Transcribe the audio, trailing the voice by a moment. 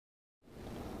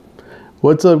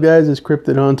What's up, guys? It's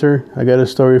Cryptid Hunter. I got a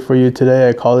story for you today.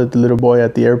 I call it The Little Boy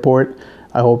at the Airport.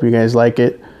 I hope you guys like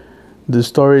it. The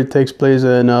story takes place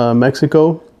in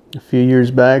Mexico a few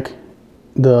years back.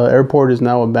 The airport is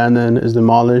now abandoned, is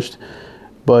demolished,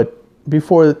 but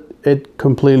before it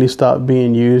completely stopped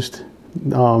being used,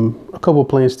 a couple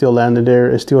planes still landed there.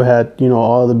 It still had,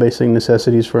 all the basic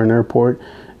necessities for an airport.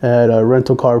 It had a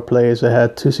rental car place, it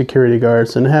had 2 security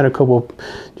guards, and it had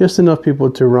just enough people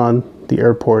to run the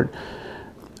airport.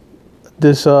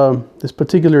 This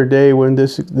particular day when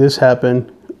this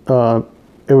happened,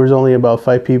 there was only about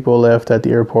 5 people left at the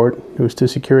airport. It was 2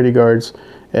 security guards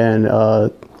and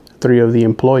 3 of the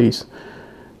employees.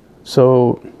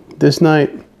 So this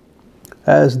night,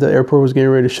 as the airport was getting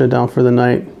ready to shut down for the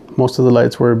night, most of the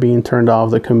lights were being turned off.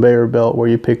 The conveyor belt where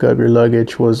you pick up your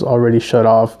luggage was already shut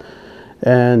off,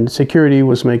 and security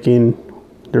was making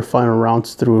their final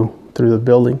rounds through the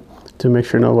building to make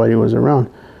sure nobody was around.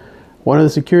 One of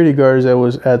the security guards that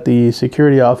was at the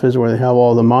security office where they have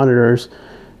all the monitors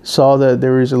saw that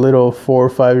there was a little 4 or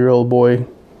 5-year-old boy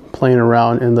playing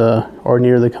around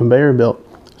near the conveyor belt.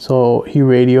 So he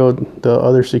radioed the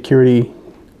other security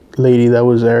lady that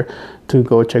was there to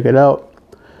go check it out.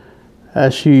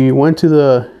 As she went to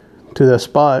the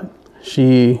spot,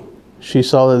 she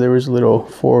saw that there was a little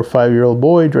 4 or 5-year-old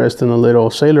boy dressed in a little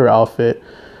sailor outfit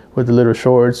with the little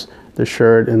shorts, the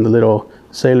shirt, and the little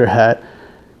sailor hat,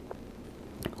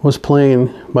 was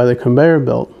playing by the conveyor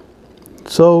belt.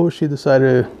 So she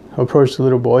decided to approach the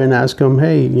little boy and ask him,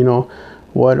 "Hey,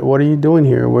 what are you doing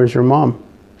here? Where's your mom?"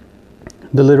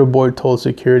 The little boy told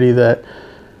security that,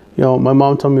 "My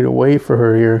mom told me to wait for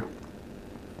her here."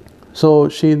 So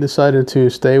she decided to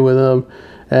stay with him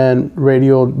and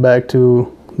radioed back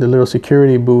to the little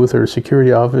security booth or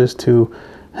security office to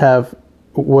have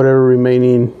whatever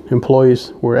remaining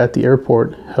employees were at the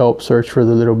airport help search for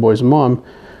the little boy's mom.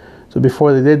 So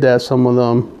before they did that, some of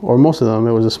them, or most of them,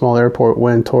 it was a small airport,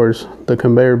 went towards the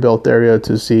conveyor belt area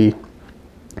to see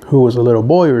who was a little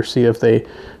boy or see if they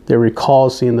recall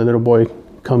seeing the little boy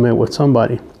come in with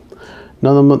somebody.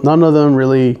 None of them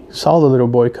really saw the little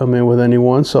boy come in with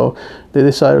anyone, so they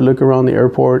decided to look around the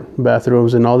airport,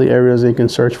 bathrooms, and all the areas they can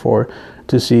search for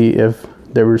to see if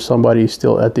there was somebody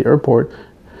still at the airport.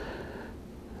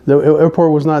 The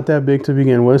airport was not that big to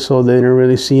begin with, so they didn't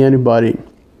really see anybody,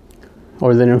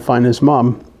 or they didn't find his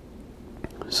mom.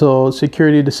 So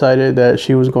security decided that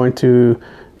she was going to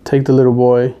take the little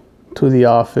boy to the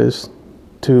office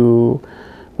to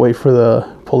wait for the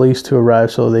police to arrive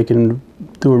so they can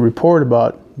do a report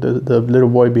about the little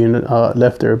boy being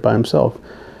left there by himself.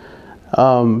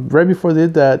 Right before they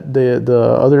did that,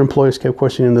 the other employees kept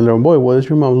questioning the little boy, "What does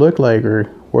your mom look like?" or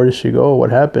 "Where did she go? What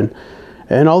happened?"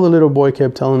 And all the little boy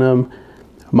kept telling them,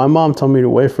 "My mom told me to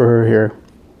wait for her here."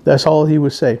 That's all he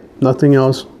would say, nothing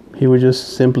else. He would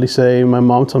just simply say, "My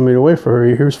mom told me to wait for her."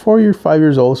 He was 5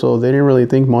 years old, so they didn't really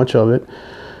think much of it.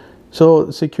 So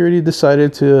security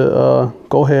decided to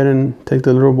go ahead and take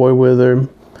the little boy with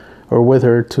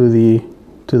her to the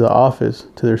office,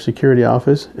 to their security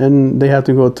office, and they had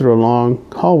to go through a long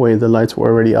hallway. The lights were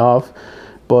already off,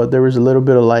 but there was a little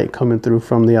bit of light coming through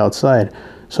from the outside,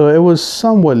 so it was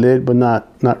somewhat lit, but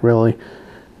not really.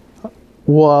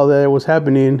 While that was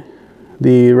happening,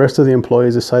 the rest of the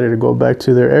employees decided to go back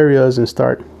to their areas and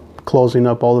start closing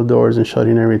up all the doors and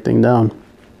shutting everything down.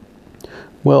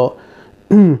 Well,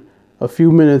 a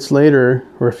few minutes later,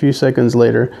 or a few seconds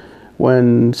later,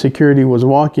 when security was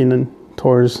walking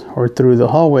towards or through the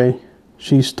hallway,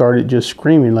 she started just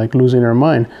screaming, like losing her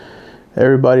mind.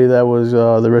 Everybody that was,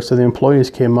 the rest of the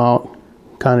employees came out,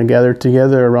 kind of gathered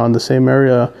together around the same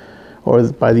area or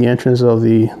by the entrance of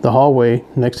the hallway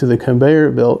next to the conveyor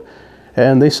belt,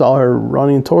 and they saw her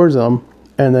running towards them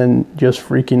and then just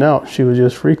freaking out. She was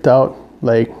just freaked out,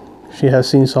 like she has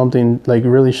seen something like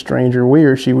really strange or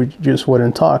weird. She just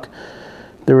wouldn't talk.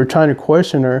 They were trying to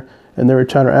question her and they were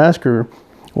trying to ask her,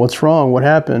 "What's wrong? What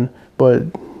happened?" But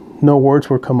no words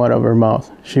would come out of her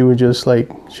mouth. She was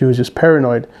just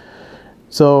paranoid.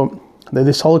 So they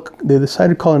decided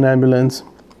to call an ambulance.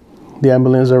 The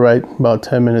ambulance arrived about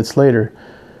 10 minutes later.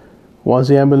 Once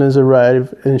the ambulance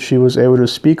arrived and she was able to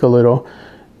speak a little,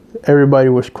 everybody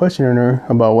was questioning her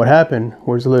about what happened.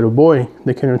 Where's the little boy?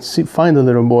 They couldn't find the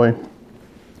little boy.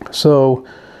 So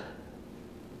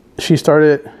she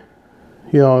started,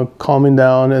 calming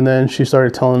down, and then she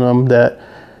started telling them that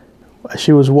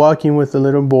she was walking with the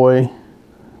little boy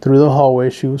through the hallway.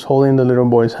 She was holding the little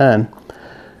boy's hand.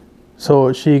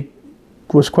 So she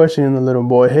was questioning the little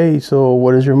boy, "Hey, so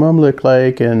what does your mom look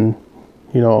like? And,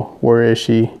 where is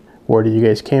she? Where did you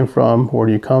guys came from? Where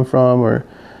do you come from? Or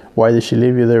why did she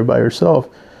leave you there by herself?"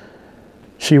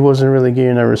 she wasn't really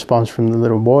getting a response from the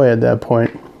little boy at that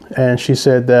point. And she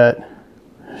said that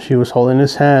she was holding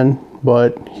his hand,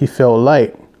 but he felt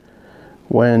light.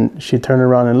 When she turned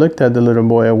around and looked at the little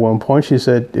boy at one point, she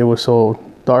said it was so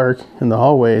dark in the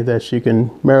hallway that she can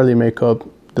barely make up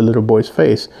the little boy's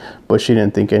face, but she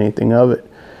didn't think anything of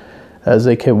it. As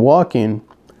they kept walking,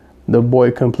 the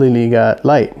boy completely got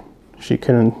light. She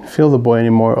couldn't feel the boy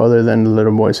anymore other than the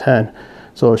little boy's hand.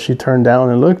 So she turned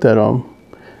down and looked at him,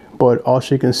 but all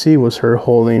she can see was her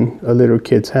holding a little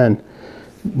kid's hand.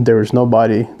 There was no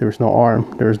body, there was no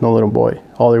arm, there was no little boy.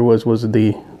 All there was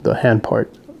the hand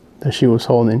part that she was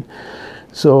holding.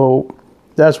 So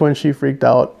that's when she freaked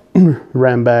out,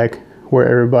 ran back where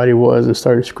everybody was and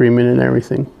started screaming and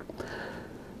everything.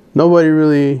 Nobody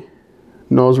really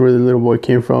knows where the little boy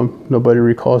came from. Nobody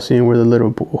recalls seeing who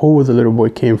the little boy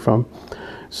came from.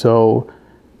 So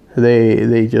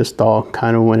they just all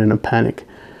kind of went in a panic.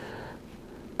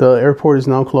 The airport is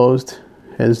now closed.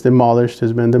 It's demolished.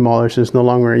 Has been demolished. It's no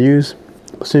longer in use.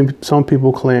 Some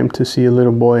people claim to see a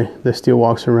little boy that still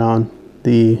walks around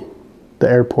the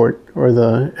airport or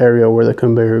the area where the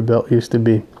conveyor belt used to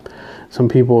be. Some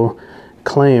people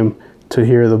claim to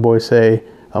hear the boy say,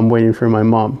 "I'm waiting for my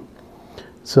mom."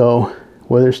 So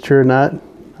whether it's true or not,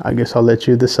 I guess I'll let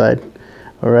you decide.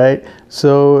 All right.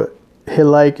 So hit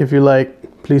like if you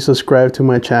like. Please subscribe to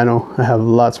my channel. I have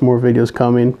lots more videos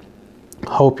coming.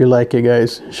 Hope you like it,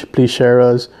 guys. Please share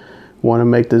us. Want to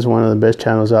make this one of the best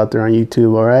channels out there on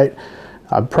YouTube. All right.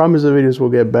 I promise the videos will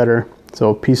get better.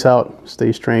 So peace out.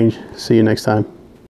 Stay strange. See you next time.